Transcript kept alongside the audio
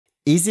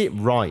Is it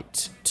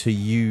right to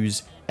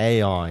use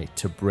AI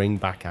to bring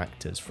back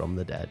actors from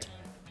the dead?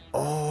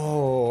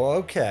 Oh,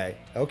 okay.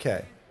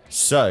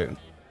 So,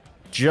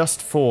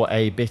 just for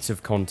a bit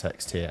of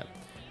context here,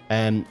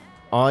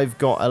 I've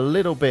got a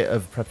little bit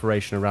of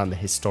preparation around the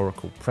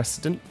historical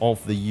precedent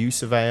of the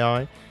use of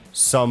AI,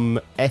 some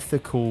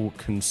ethical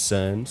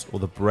concerns or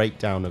the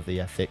breakdown of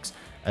the ethics,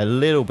 a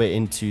little bit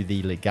into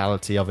the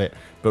legality of it,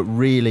 but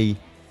really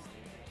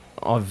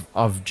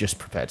I've just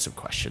prepared some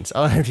questions.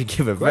 I'll have to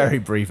give a very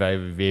brief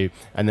overview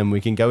and then we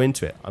can go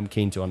into it. I'm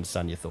keen to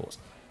understand your thoughts.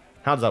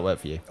 How does that work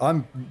for you?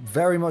 I'm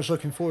very much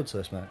looking forward to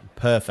this, mate.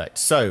 Perfect.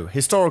 So,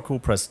 historical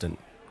precedent.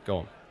 Go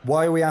on.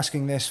 Why are we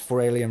asking this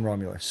for Alien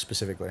Romulus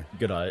specifically?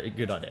 Good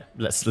idea.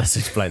 Let's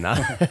explain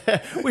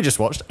that. We just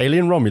watched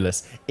Alien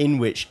Romulus, in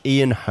which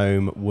Ian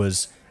Holm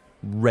was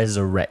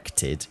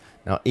resurrected.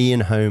 Now, Ian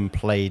Holm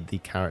played the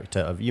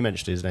character of, you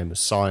mentioned his name was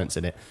Science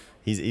in it.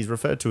 He's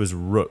referred to as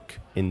Rook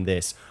in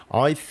this.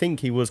 I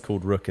think he was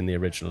called Rook in the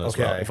original as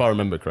well, if I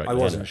remember correctly. I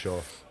wasn't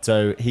sure.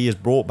 So he is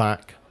brought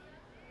back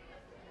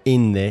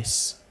in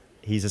this.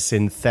 He's a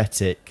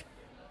synthetic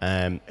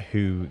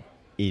who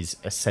is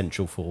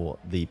essential for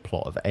the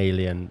plot of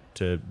Alien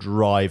to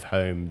drive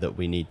home that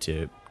we need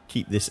to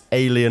keep this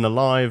alien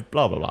alive,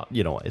 blah, blah, blah.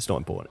 You know what? It's not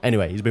important.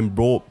 Anyway, he's been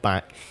brought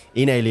back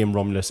in Alien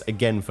Romulus,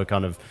 again, for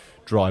kind of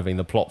driving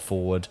the plot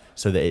forward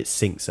so that it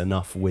syncs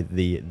enough with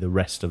the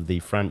rest of the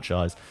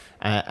franchise.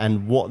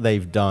 And what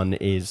they've done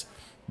is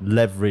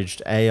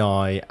leveraged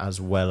AI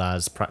as well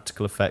as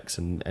practical effects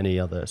and any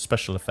other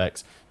special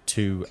effects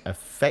to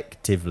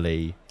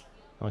effectively,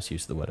 nice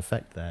use of the word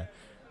effect there,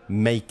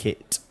 make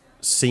it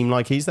seem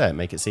like he's there,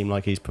 make it seem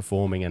like he's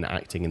performing and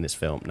acting in this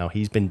film. Now,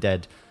 he's been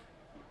dead,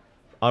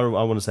 I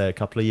want to say, a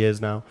couple of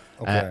years now.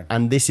 Okay.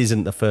 And this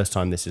isn't the first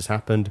time this has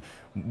happened.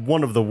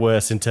 One of the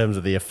worst in terms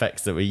of the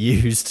effects that were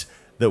used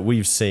that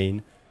we've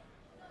seen.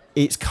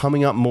 It's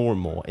coming up more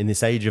and more. In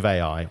this age of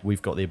AI,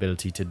 we've got the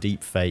ability to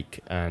deepfake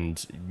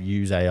and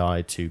use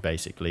AI to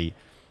basically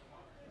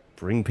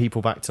bring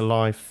people back to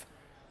life.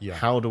 Yeah.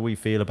 How do we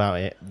feel about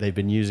it? They've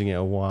been using it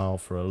a while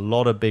for a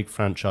lot of big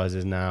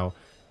franchises now.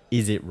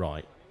 Is it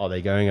right? Are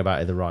they going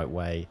about it the right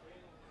way?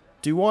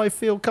 Do I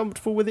feel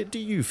comfortable with it? Do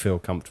you feel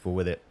comfortable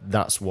with it?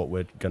 That's what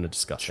we're going to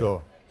discuss.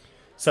 Sure.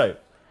 So,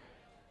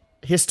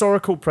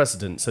 historical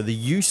precedent. So the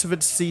use of a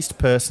deceased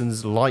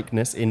person's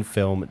likeness in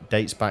film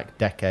dates back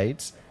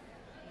decades.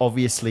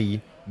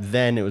 Obviously,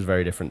 then it was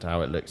very different to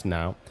how it looks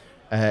now.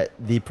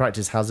 The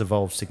practice has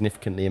evolved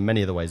significantly in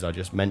many of the ways I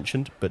just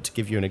mentioned, but to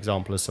give you an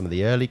example of some of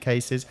the early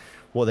cases,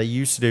 what they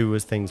used to do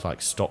was things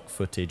like stock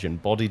footage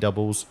and body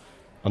doubles.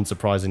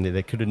 Unsurprisingly,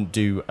 they couldn't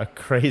do a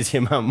crazy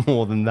amount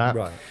more than that.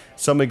 Right.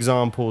 Some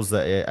examples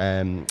that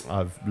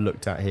I've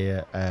looked at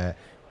here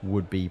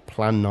would be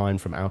Plan 9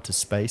 from Outer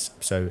Space.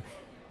 So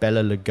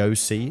Bela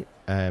Lugosi,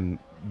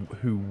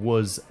 who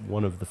was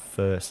one of the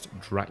first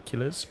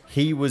Draculas,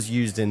 he was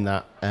used in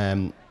that,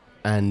 and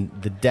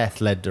the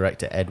death led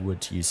director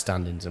Edward to use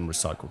stand-ins and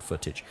recycled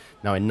footage.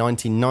 Now, in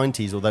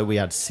 1990s, although we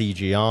had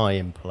CGI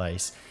in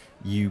place,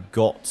 you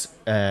got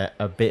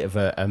a bit of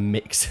a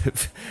mix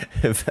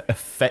of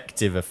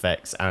effective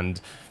effects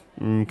and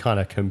kind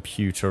of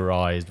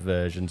computerized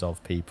versions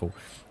of people.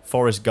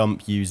 Forrest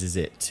Gump uses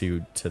it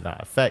to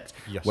that effect,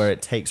 yes, where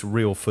it takes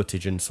real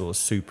footage and sort of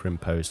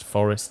superimposed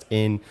Forrest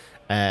in,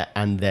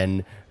 and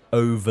then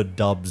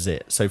overdubs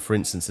it. So, for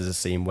instance, there's a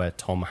scene where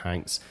Tom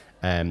Hanks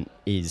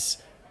is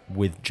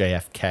with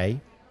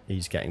JFK.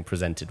 He's getting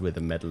presented with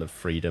a Medal of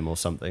Freedom or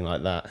something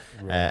like that.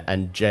 Right.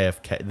 And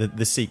JFK,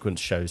 the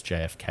sequence shows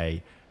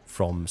JFK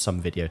from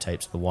some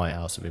videotapes of the White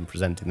House of him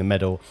presenting the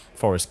medal.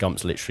 Forrest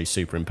Gump's literally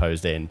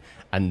superimposed in,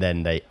 and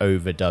then they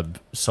overdub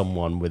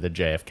someone with a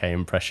JFK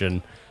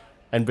impression.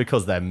 And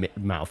because their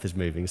mouth is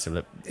moving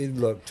similar, it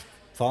looked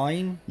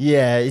fine.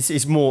 Yeah,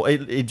 it's more.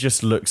 It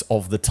just looks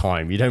of the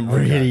time. You don't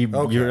you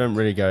don't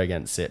really go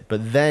against it.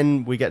 But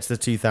then we get to the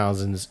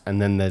 2000s,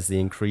 and then there's the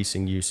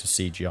increasing use of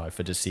CGI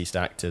for deceased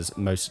actors,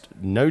 most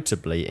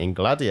notably in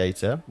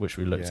Gladiator, which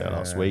we looked at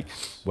last week,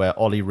 where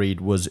Ollie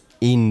Reed was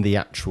in the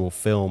actual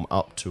film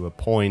up to a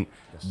point,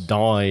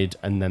 died,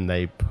 and then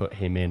they put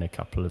him in a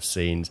couple of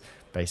scenes,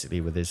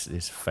 basically with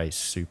his face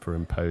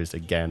superimposed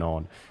again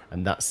on,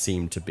 and that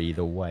seemed to be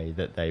the way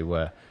that they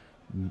were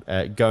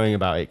going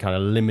about it. Kind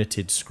of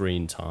limited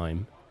screen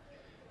time,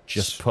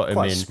 just put him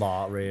in.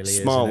 Smart, really.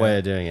 Smart way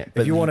of doing it.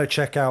 But if you want to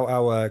check out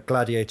our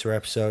Gladiator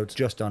episode,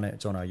 just done it.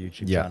 It's on our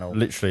YouTube channel.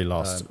 Literally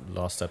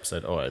last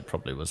episode. Oh, it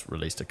probably was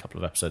released a couple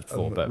of episodes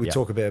before. But we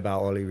talk a bit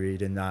about Ollie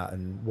Reed in that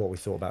and what we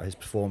thought about his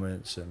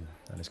performance and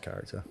his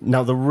character.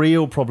 Now, the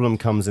real problem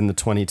comes in the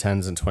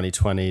 2010s and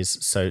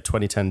 2020s. So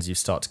 2010s, you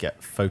start to get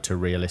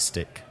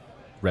photorealistic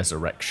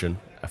resurrection,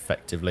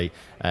 effectively.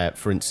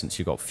 For instance,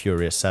 you got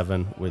Furious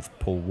 7 with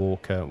Paul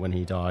Walker when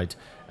he died,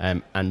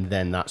 and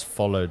then that's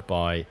followed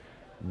by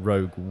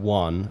Rogue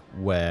One,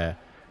 where,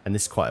 and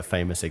this is quite a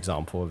famous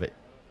example of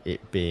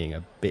it being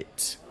a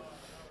bit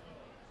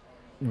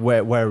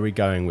where are we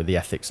going with the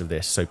ethics of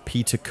this? So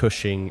Peter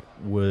Cushing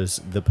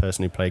was the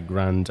person who played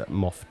Grand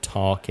Moff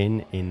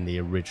Tarkin in the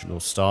original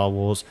Star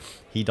Wars.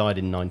 He died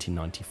in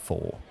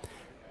 1994,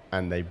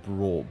 and they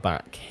brought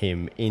back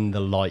him in the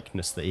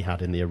likeness that he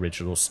had in the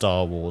original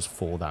Star Wars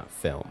for that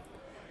film.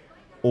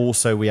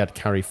 Also, we had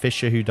Carrie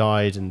Fisher, who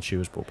died, and she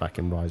was brought back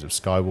in Rise of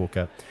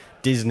Skywalker.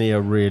 Disney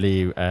are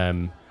really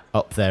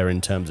up there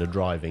in terms of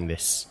driving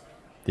this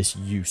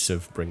use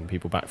of bringing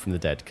people back from the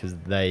dead, because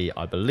they,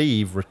 I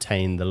believe,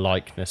 retain the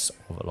likeness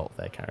of a lot of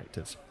their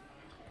characters.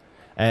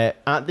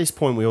 At this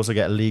point, we also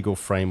get legal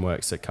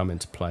frameworks that come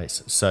into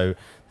place. So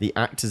the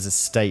actors'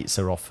 estates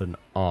are often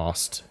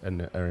asked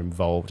and are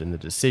involved in the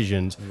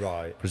decisions,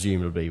 Right.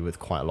 presumably with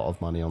quite a lot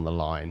of money on the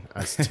line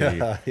as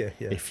to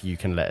if you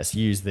can let us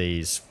use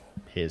these,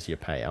 here's your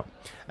payout.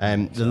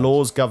 The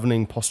laws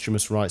governing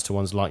posthumous rights to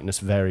one's likeness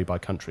vary by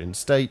country and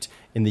state.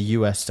 In the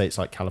US, states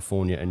like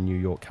California and New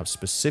York have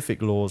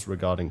specific laws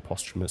regarding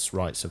posthumous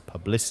rights of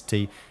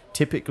publicity,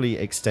 typically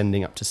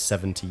extending up to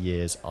 70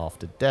 years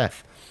after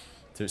death.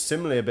 So it's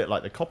similarly a bit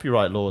like the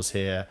copyright laws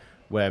here,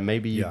 where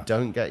maybe you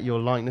don't get your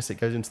likeness, it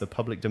goes into the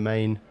public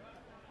domain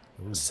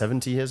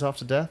 70 years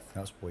after death.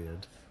 That's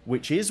weird.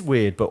 Which is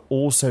weird, but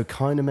also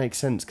kind of makes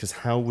sense, because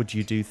how would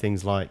you do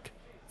things like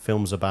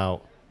films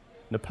about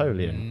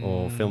Napoleon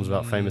or films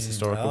about famous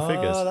historical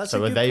figures?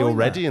 So are they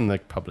already in the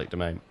public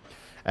domain?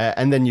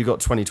 And then you got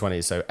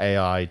 2020, so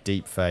AI,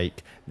 deepfake,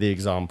 the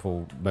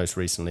example most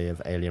recently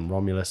of Alien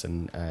Romulus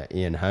and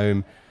Ian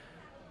Holm.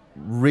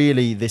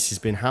 Really, this has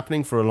been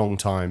happening for a long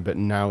time, but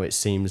now it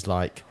seems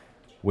like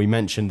we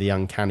mentioned the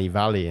uncanny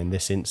valley in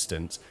this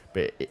instance,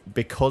 but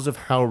because of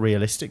how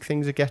realistic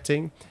things are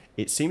getting,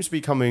 it seems to be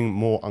becoming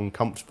more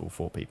uncomfortable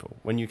for people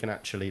when you can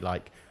actually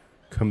like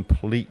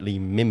completely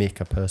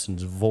mimic a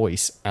person's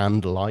voice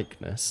and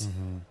likeness.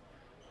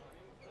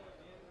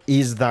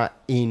 Is that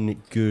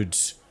in good?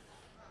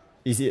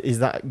 Is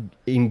that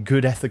in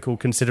good ethical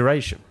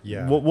consideration?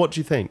 Yeah. What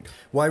do you think?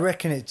 Well, I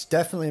reckon it's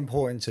definitely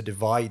important to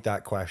divide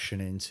that question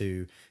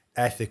into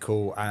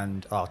ethical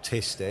and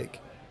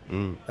artistic,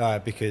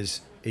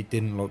 because it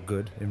didn't look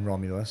good in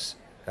Romulus.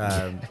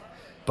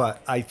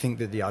 But I think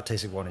that the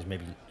artistic one is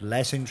maybe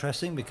less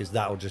interesting, because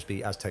that will just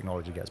be as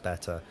technology gets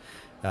better.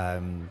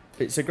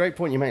 It's a great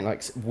point you make.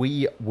 Like,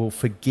 we will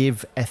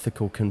forgive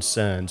ethical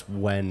concerns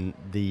when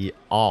the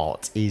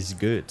art is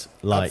good.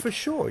 Like, for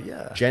sure,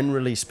 yeah.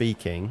 Generally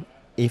speaking,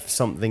 if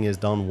something is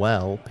done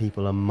well,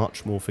 people are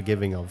much more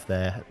forgiving of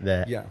their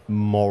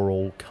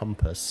moral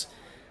compass.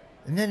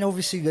 And then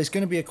obviously there's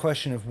going to be a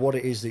question of what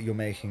it is that you're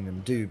making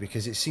them do,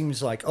 because it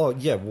seems like, oh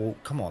yeah, well,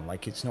 come on,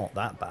 like it's not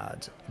that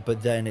bad.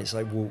 But then it's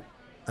like, well,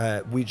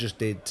 we just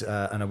did,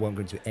 and I won't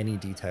go into any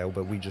detail,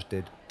 but we just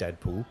did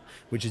Deadpool,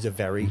 which is a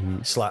very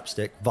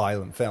slapstick,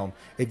 violent film.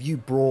 If you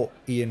brought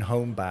Ian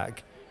Holm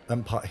back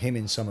and put him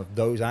in some of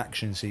those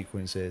action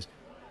sequences,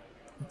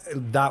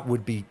 that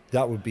would be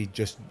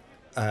just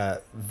a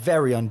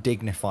very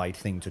undignified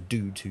thing to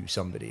do to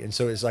somebody. And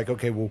so it's like,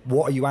 okay, well,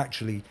 what are you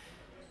actually...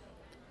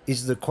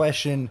 Is the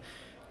question,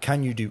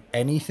 can you do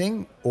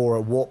anything? Or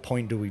at what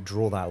point do we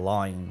draw that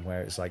line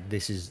where it's like,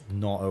 this is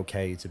not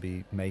okay to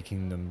be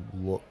making them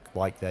look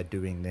like they're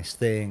doing this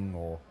thing?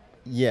 Or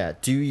yeah,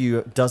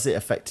 does it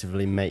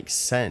effectively make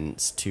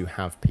sense to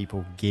have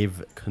people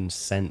give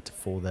consent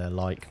for their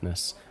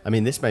likeness? I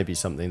mean, this may be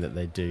something that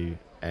they do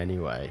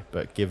anyway,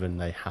 but given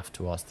they have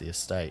to ask the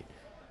estate,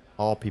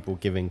 are people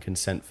giving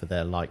consent for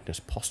their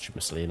likeness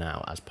posthumously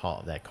now as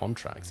part of their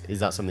contracts? Is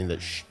that something that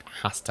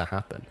has to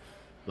happen?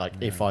 Like,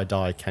 if I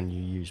die, can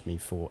you use me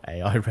for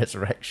AI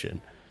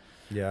resurrection?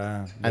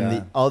 Yeah. And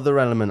the other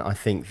element, I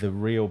think, the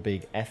real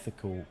big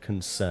ethical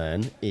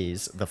concern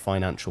is the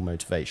financial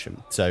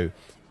motivation. So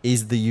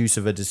is the use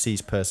of a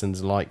deceased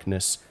person's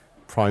likeness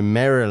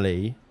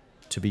primarily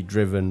to be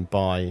driven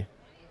by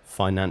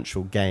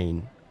financial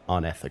gain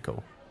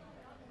unethical?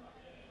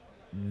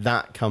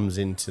 That comes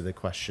into the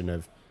question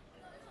of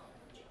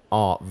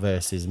art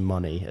versus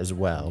money as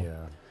well.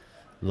 Yeah.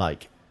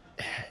 Like,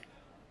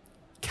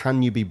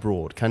 can you be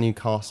broad? Can you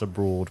cast a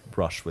broad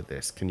brush with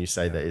this? Can you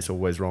say that it's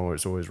always wrong or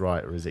it's always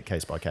right, or is it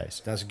case by case?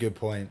 That's a good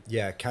point.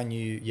 Yeah, can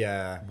you...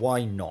 Yeah,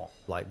 why not?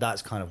 Like,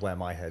 that's kind of where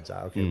my head's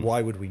at. Okay,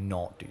 why would we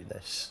not do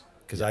this?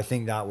 Because I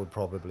think that would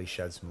probably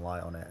shed some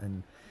light on it.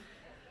 And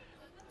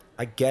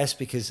I guess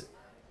because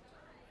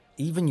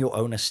even your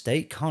own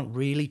estate can't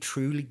really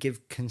truly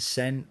give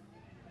consent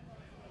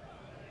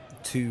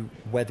to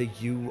whether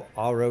you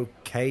are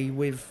okay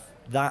with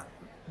that,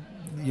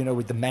 you know,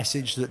 with the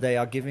message that they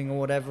are giving or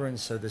whatever. And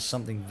so there's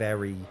something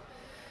very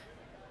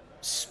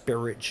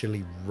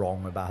spiritually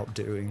wrong about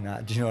doing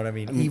that. Do you know what I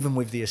mean? Even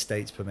with the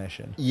estate's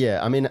permission.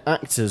 Yeah, I mean,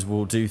 actors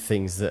will do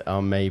things that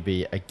are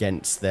maybe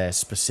against their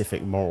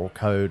specific moral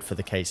code for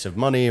the case of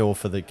money or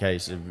for the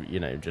case of, you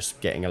know,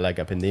 just getting a leg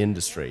up in the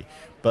industry.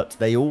 But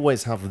they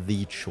always have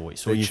the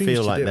choice, or you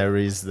feel like there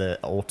is the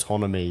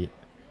autonomy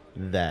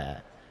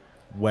there.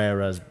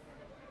 Whereas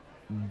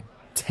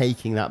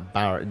taking that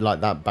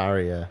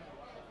barrier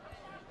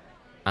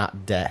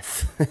at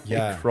death,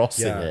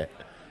 crossing it,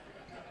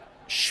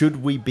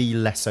 should we be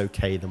less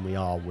okay than we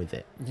are with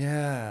it?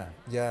 Yeah,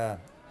 yeah.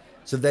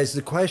 So there's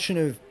the question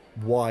of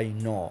why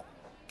not,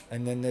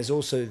 and then there's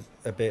also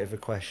a bit of a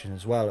question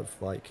as well of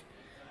like,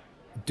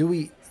 do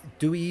we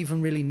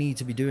even really need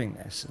to be doing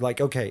this?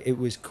 Like, okay, it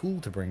was cool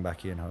to bring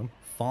back Ian Holm,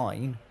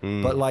 fine,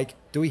 but like,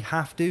 do we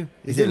have to?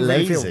 Is it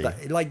lazy?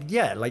 Like,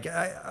 yeah, like,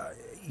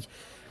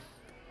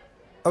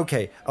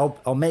 okay,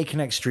 I'll make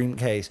an extreme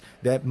case.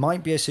 There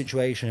might be a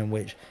situation in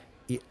which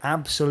it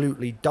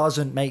absolutely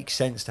doesn't make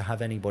sense to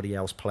have anybody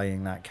else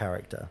playing that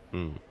character.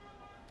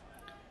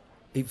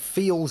 It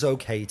feels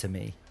okay to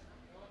me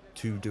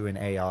to do an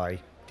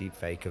AI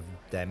deepfake of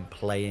them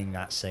playing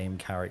that same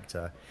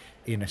character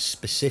in a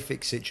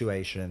specific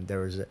situation.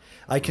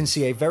 I can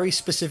see a very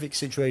specific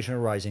situation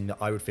arising that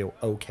I would feel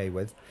okay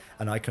with,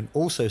 and I can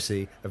also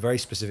see a very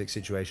specific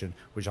situation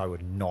which I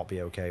would not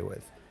be okay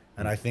with.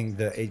 And I think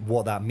that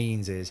what that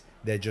means is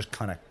there just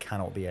kind of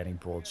cannot be any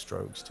broad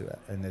strokes to it,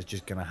 and there's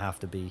just going to have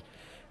to be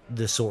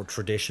the sort of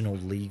traditional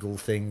legal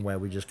thing where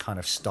we just kind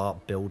of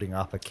start building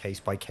up a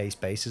case-by-case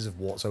basis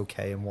of what's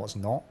okay and what's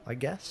not, I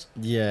guess.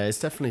 Yeah, it's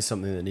definitely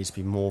something that needs to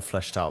be more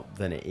fleshed out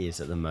than it is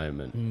at the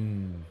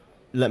moment.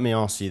 Let me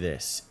ask you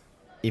this.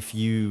 If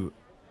you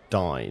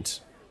died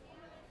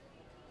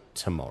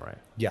tomorrow,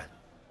 yeah,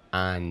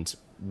 and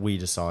I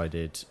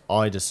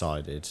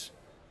decided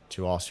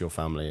to ask your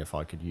family if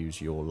I could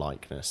use your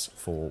likeness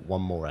for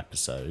one more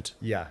episode,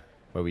 yeah,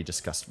 where we'll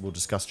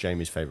discuss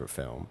Jamie's favourite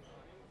film,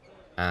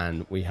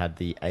 and we had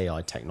the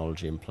AI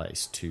technology in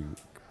place to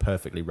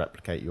perfectly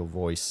replicate your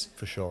voice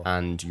for sure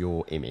and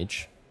your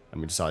image,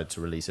 and we decided to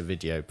release a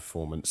video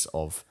performance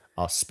of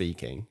us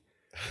speaking.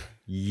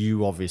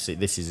 You obviously,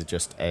 this is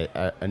just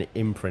an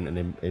imprint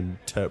and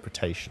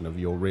interpretation of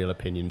your real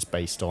opinions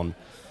based on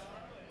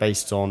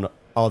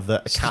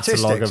other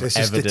catalogue of it's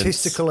evidence. A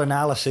statistical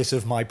analysis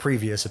of my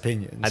previous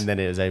opinions, and then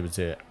it was able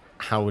to.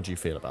 How would you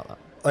feel about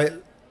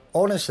that?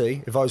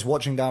 Honestly, if I was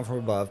watching down from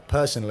above,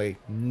 personally,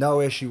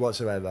 no issue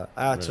whatsoever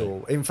at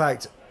all. In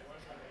fact,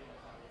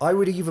 I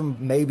would even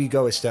maybe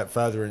go a step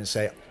further and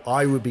say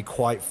I would be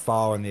quite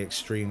far on the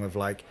extreme of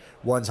like,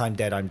 once I'm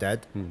dead,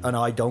 and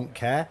I don't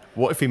care.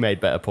 What if he made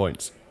better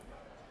points?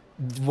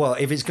 Well,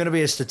 if it's going to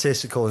be a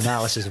statistical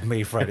analysis of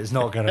me, Fred, it's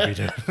not going to be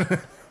doing.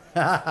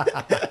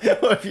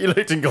 What if you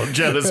looked and got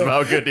jealous of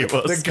how good he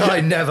was? The guy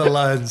never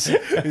learns.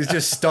 He's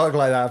just stuck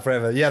like that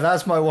forever. Yeah,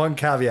 that's my one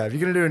caveat. If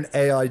you're going to do an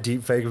AI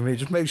deepfake of me,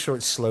 just make sure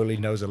it slowly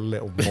knows a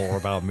little more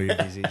about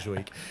movies each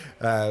week.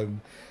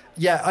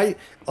 Yeah,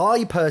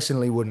 I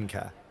personally wouldn't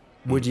care.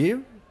 Would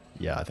you?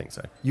 Yeah, I think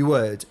so. You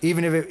would,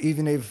 even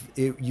if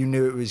you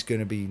knew it was going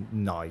to be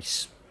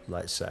nice.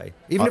 Let's say,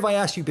 if I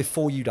asked you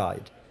before you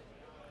died.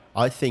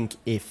 I think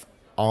if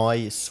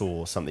I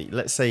saw something,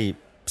 let's say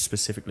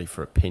specifically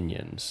for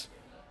opinions,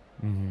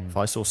 if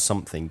I saw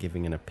something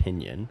giving an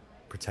opinion,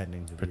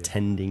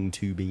 pretending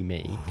to be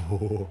me,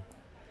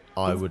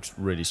 I would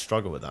really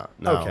struggle with that.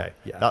 Now, okay,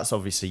 yeah. That's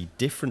obviously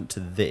different to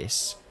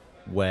this,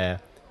 where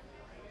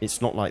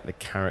it's not like the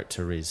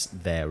character is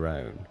their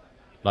own.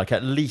 Like,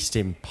 at least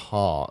in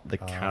part, the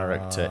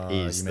character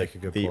is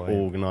the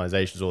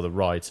organizations or the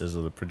writers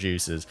or the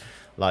producers.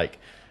 Like,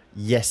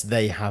 yes,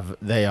 they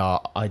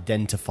are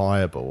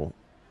identifiable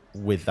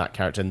with that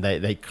character, and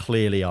they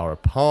clearly are a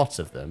part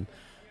of them.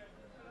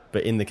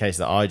 But in the case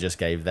that I just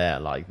gave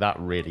there, like, that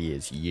really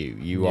is you.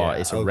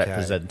 It's a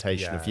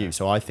representation of you.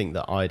 So I think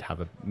that I'd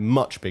have a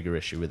much bigger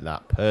issue with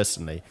that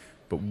personally.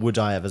 But would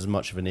I have as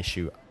much of an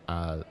issue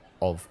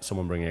of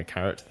someone bringing a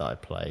character that I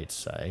played,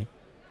 say?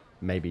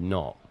 Maybe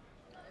not.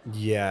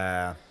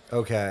 Yeah.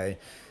 Okay.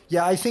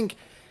 Yeah, I think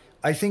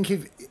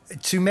if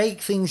to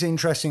make things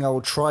interesting, I will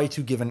try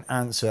to give an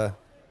answer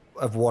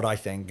of what I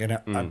think,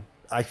 and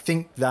I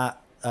think that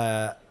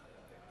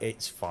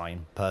it's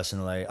fine.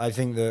 Personally, I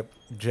think that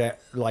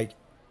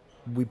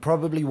we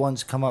probably want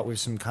to come up with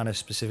some kind of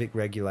specific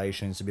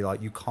regulations to be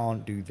like, you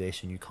can't do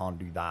this and you can't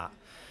do that.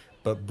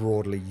 But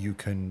broadly, you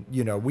can,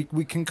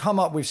 we can come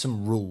up with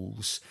some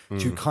rules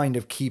to kind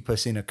of keep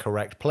us in a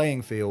correct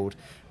playing field.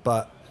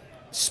 But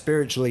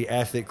spiritually,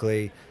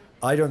 ethically,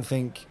 I don't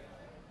think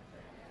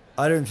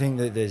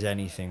that there's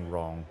anything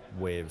wrong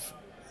with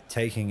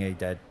taking a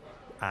dead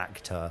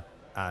actor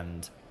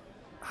and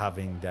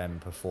having them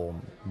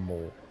perform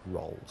more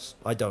roles.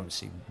 I don't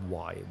see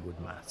why it would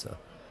matter.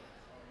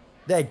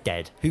 They're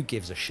dead. Who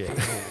gives a shit?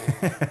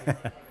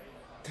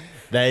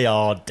 They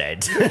are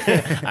dead,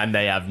 and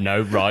they have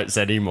no rights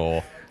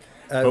anymore.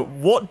 But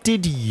what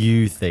did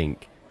you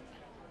think?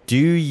 Do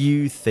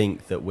you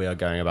think that we are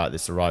going about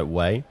this the right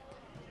way?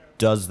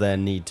 Does there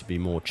need to be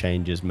more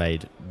changes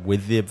made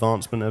with the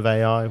advancement of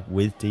AI,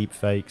 with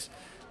deepfakes?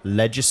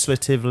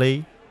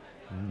 Legislatively,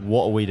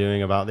 what are we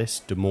doing about this?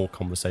 Do more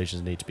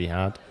conversations need to be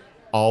had?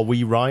 Are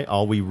we right?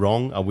 Are we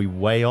wrong? Are we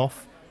way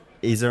off?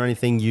 Is there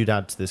anything you'd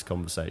add to this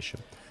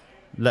conversation?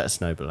 Let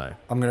us know below.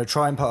 I'm going to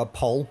try and put a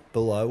poll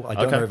below. I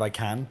don't know if I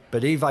can,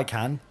 but if I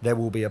can, there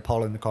will be a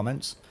poll in the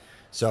comments.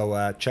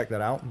 So check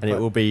that out. And it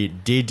will be,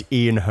 did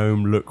Ian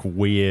Holm look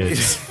weird?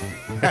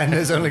 And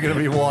there's only going to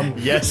be one.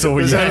 Yes or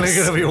there's yes. only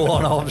going to be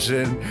one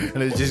option,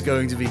 and it's just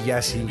going to be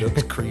yes, he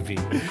looks creepy.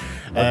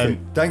 Okay.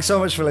 Thanks so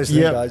much for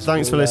listening, guys.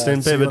 Thanks for listening.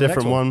 Bit see of you a on the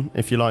different next one.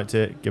 If you liked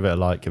it, give it a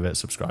like, give it a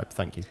subscribe.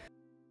 Thank you.